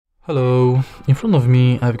Hello, in front of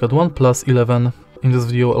me I've got OnePlus 11. In this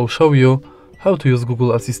video I'll show you how to use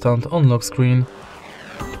Google Assistant on lock screen.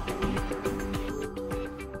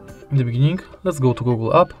 In the beginning, let's go to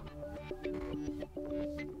Google app,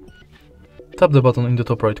 tap the button in the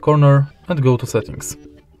top right corner and go to settings.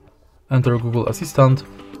 Enter Google Assistant,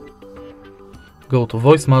 go to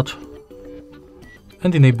voice match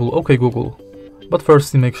and enable OK Google, but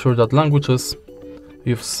firstly make sure that languages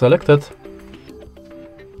you've selected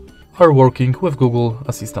are working with Google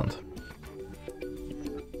Assistant.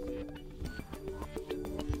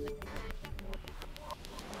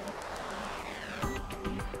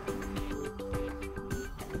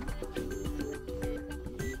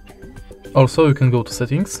 Also, you can go to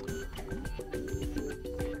settings,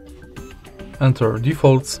 enter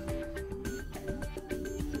defaults,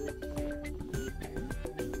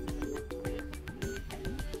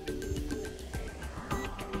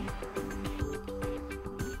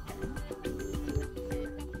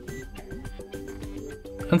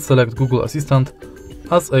 and select Google Assistant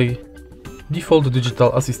as a default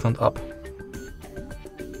digital assistant app.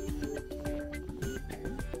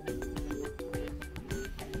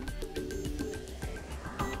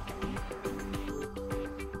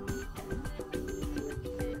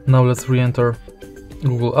 Now let's re-enter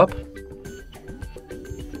Google app,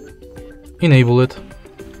 enable it,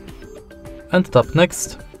 and tap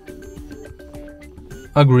next,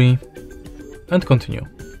 agree, and continue.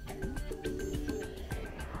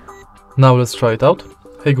 Now let's try it out.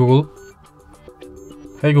 Hey Google.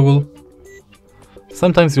 Hey Google.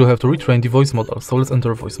 Sometimes you'll have to retrain the voice model, so let's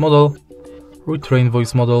enter voice model, retrain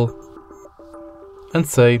voice model, and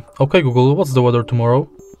say, okay Google, what's the weather tomorrow?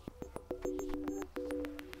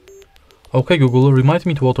 Okay Google, remind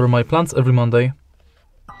me to water my plants every Monday.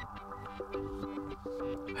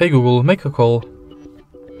 Hey Google, make a call.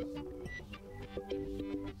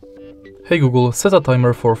 Hey Google, set a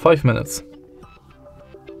timer for 5 minutes.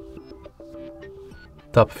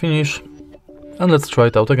 Tap finish, and let's try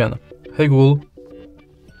it out again. Hey Google.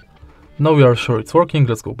 Now we are sure it's working,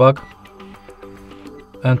 let's go back.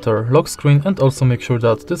 Enter lock screen and also make sure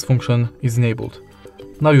that this function is enabled.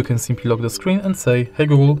 Now you can simply lock the screen and say, hey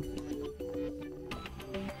Google.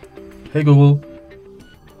 Hey Google,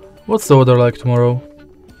 what's the weather like tomorrow?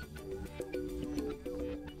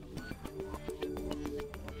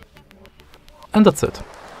 And that's it.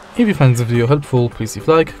 If you find this video helpful, please leave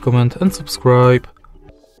a like, comment and subscribe.